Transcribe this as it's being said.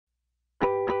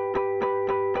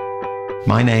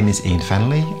My name is Ian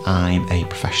Fennelly. I'm a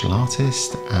professional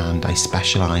artist and I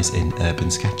specialise in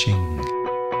urban sketching.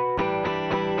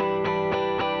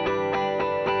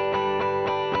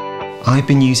 I've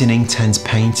been using Inktense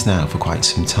paints now for quite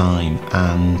some time,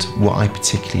 and what I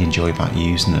particularly enjoy about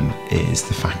using them is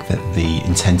the fact that the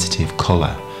intensity of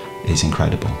colour is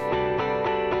incredible.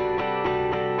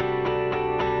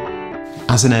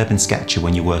 As an urban sketcher,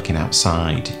 when you're working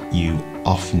outside, you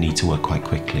often need to work quite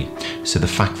quickly. So the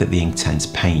fact that the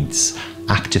Inktense paints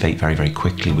activate very, very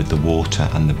quickly with the water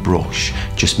and the brush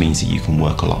just means that you can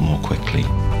work a lot more quickly.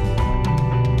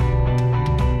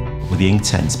 With the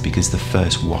Inktense, because the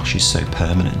first wash is so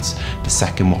permanent, the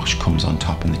second wash comes on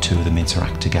top and the two of them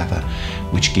interact together,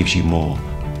 which gives you more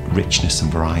richness and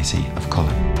variety of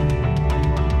colour.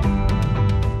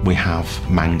 We have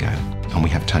mango and we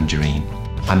have tangerine,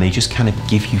 and they just kind of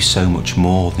give you so much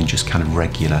more than just kind of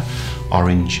regular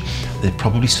orange. They're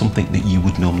probably something that you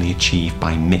would normally achieve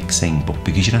by mixing, but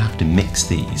because you don't have to mix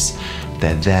these,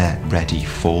 they're there ready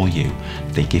for you.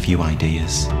 They give you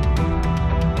ideas.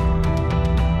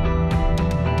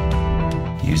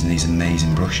 Using these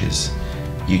amazing brushes,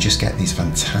 you just get these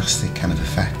fantastic kind of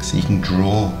effects. You can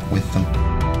draw with them.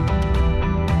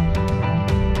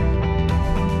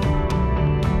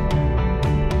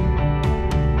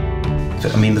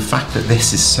 I mean, the fact that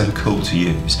this is so cool to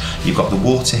use, you've got the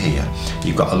water here,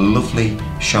 you've got a lovely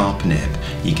sharp nib,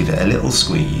 you give it a little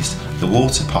squeeze, the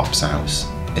water pops out.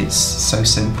 It's so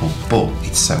simple, but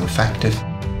it's so effective.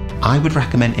 I would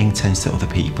recommend Inktense to other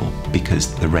people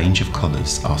because the range of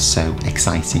colours are so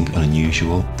exciting and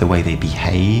unusual. The way they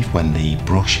behave when the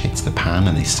brush hits the pan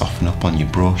and they soften up on your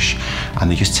brush, and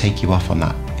they just take you off on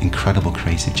that incredible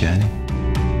creative journey.